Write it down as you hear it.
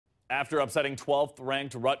After upsetting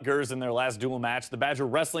 12th-ranked Rutgers in their last dual match, the Badger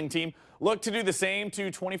wrestling team looked to do the same to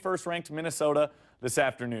 21st-ranked Minnesota this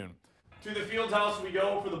afternoon. To the Fieldhouse we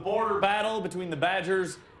go for the border battle between the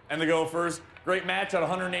Badgers and the Gophers. Great match at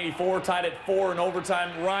 184, tied at 4 in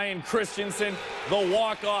overtime. Ryan Christensen, the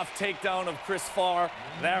walk-off takedown of Chris Farr.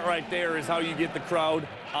 That right there is how you get the crowd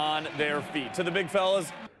on their feet. To the big fellas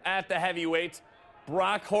at the heavyweights,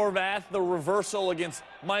 Brock Horvath, the reversal against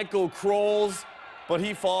Michael Krols, but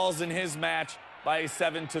he falls in his match by a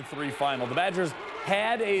 7-3 final. The Badgers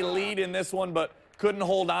had a lead in this one, but couldn't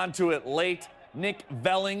hold on to it late. Nick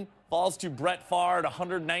Velling falls to Brett Farr at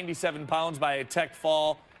 197 pounds by a tech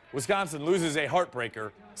fall. Wisconsin loses a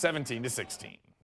heartbreaker, 17-16.